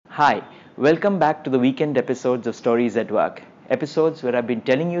Hi, welcome back to the weekend episodes of Stories at Work. Episodes where I've been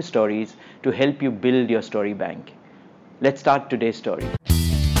telling you stories to help you build your story bank. Let's start today's story.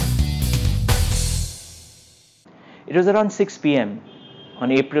 It was around 6 p.m.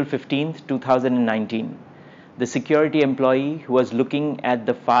 on April 15th, 2019. The security employee who was looking at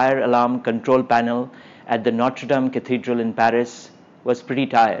the fire alarm control panel at the Notre Cathedral in Paris was pretty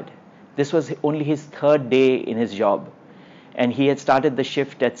tired. This was only his third day in his job, and he had started the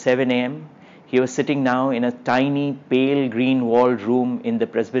shift at 7 a.m. He was sitting now in a tiny pale green walled room in the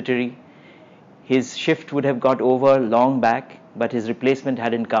presbytery. His shift would have got over long back, but his replacement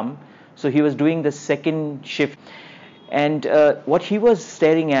hadn't come, so he was doing the second shift. And what he was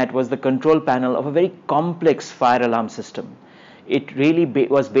staring at was the control panel of a very complex fire alarm system. It really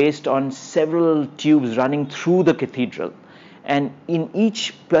was based on several tubes running through the cathedral. And in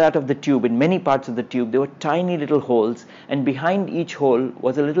each part of the tube, in many parts of the tube, there were tiny little holes, and behind each hole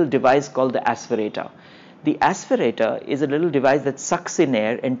was a little device called the aspirator. The aspirator is a little device that sucks in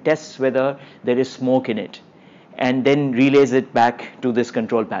air and tests whether there is smoke in it, and then relays it back to this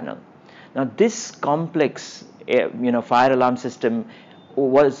control panel. Now, this complex fire alarm system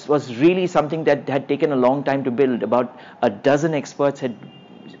was really something that had taken a long time to build. About a dozen experts had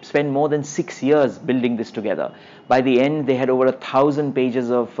spent more than 6 years building this together. By the end, they had over 1,000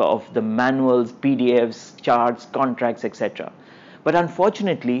 pages of the manuals, PDFs, charts, contracts, etc. But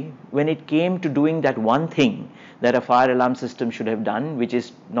unfortunately, when it came to doing that one thing that a fire alarm system should have done, which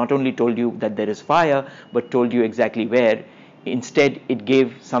is not only told you that there is fire, but told you exactly where, instead it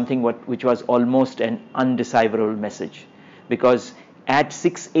gave something which was almost an undecipherable message. Because at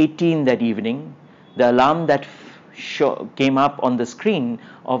 6:18 that evening, the alarm that came up on the screen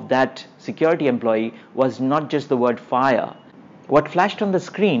of that security employee was not just the word fire. What flashed on the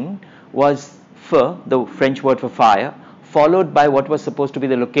screen was feu, the French word for fire, followed by what was supposed to be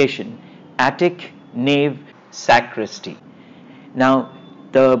the location: attic, nave, sacristy. Now,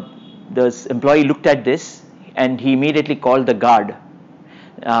 the employee looked at this and he immediately called the guard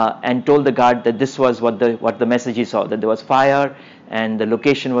and told the guard that this was what the message he saw, that there was fire and the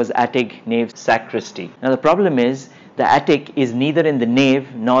location was attic, nave, sacristy. Now, the problem is the attic is neither in the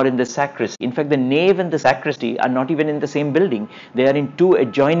nave nor in the sacristy. In fact, the nave and the sacristy are not even in the same building. They are in two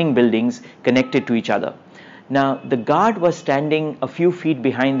adjoining buildings connected to each other. Now, the guard was standing a few feet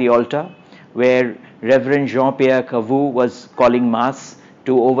behind the altar where Reverend Jean-Pierre Cavou was calling mass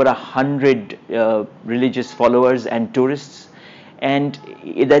to over 100 religious followers and tourists. And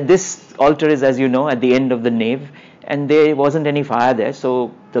this altar is, as you know, at the end of the nave, and there wasn't any fire there,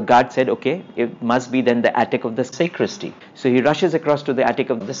 so the guard said, okay, it must be then the attic of the sacristy. So he rushes across to the attic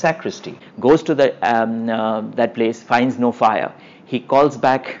of the sacristy, goes to that place, finds no fire. He calls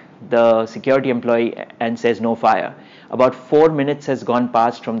back the security employee and says no fire. About 4 minutes has gone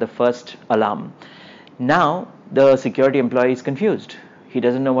past from the first alarm. Now the security employee is confused. He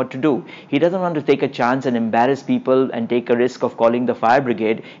doesn't know what to do. He doesn't want to take a chance and embarrass people and take a risk of calling the fire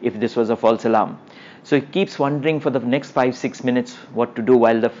brigade if this was a false alarm. So he keeps wondering for the next 5-6 minutes what to do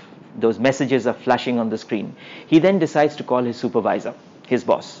while those messages are flashing on the screen. He then decides to call his supervisor, his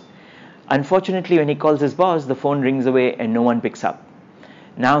boss. Unfortunately, when he calls his boss, the phone rings away and no one picks up.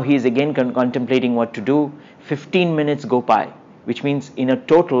 Now he is again contemplating what to do. 15 minutes go by, which means in a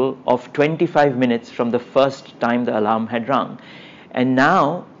total of 25 minutes from the first time the alarm had rung. And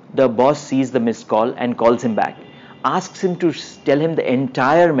now the boss sees the missed call and calls him back, asks him to tell him the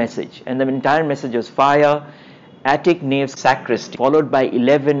entire message, and the entire message was fire, attic, nave, sacristy, followed by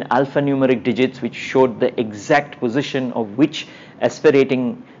 11 alphanumeric digits which showed the exact position of which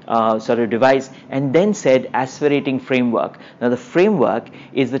aspirating device, and then said aspirating framework. Now, the framework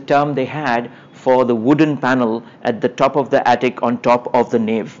is the term they had for the wooden panel at the top of the attic on top of the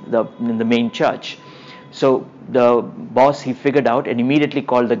nave, in the main church. So the boss, he figured out and immediately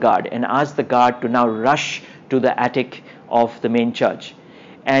called the guard and asked the guard to now rush to the attic of the main church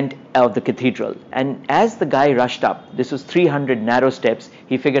and of the cathedral. And as the guy rushed up, this was 300 narrow steps,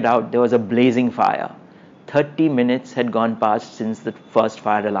 he figured out there was a blazing fire. 30 minutes had gone past since the first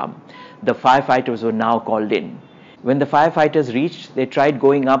fire alarm. The firefighters were now called in. When the firefighters reached, they tried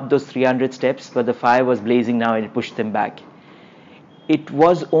going up those 300 steps, but the fire was blazing now and it pushed them back. It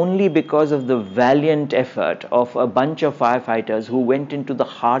was only because of the valiant effort of a bunch of firefighters who went into the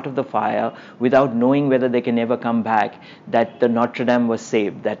heart of the fire without knowing whether they can ever come back that the Notre Dame was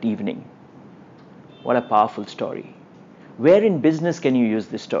saved that evening. What a powerful story. Where in business can you use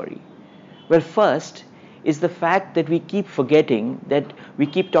this story? Well, first is the fact that we keep forgetting that we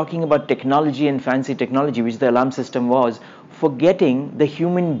keep talking about technology and fancy technology, which the alarm system was, forgetting the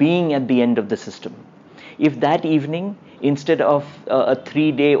human being at the end of the system. if that evening, instead of a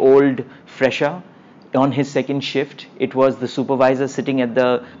 3-day-old fresher on his second shift, it was the supervisor sitting at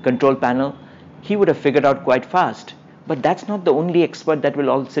the control panel, he would have figured out quite fast. But that's not the only expert that will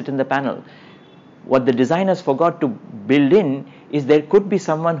all sit in the panel. What the designers forgot to build in is there could be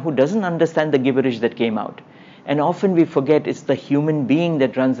someone who doesn't understand the gibberish that came out. And often we forget it's the human being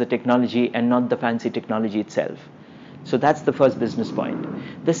that runs the technology and not the fancy technology itself. So that's the first business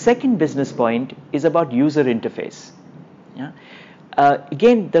point. The second business point is about user interface. Yeah?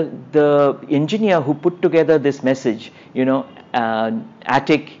 Again, the engineer who put together this message,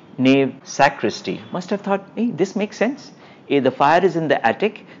 attic, nave, sacristy, must have thought, hey, this makes sense. The fire is in the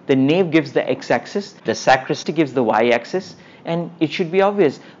attic, the nave gives the x-axis, the sacristy gives the y-axis, and it should be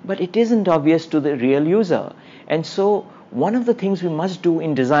obvious. But it isn't obvious to the real user. And so one of the things we must do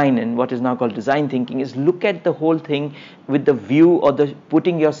in design, and what is now called design thinking, is look at the whole thing with the view or the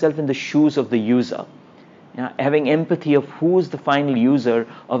putting yourself in the shoes of the user. Having empathy of who's the final user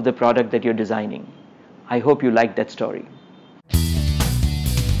of the product that you're designing. I hope you liked that story.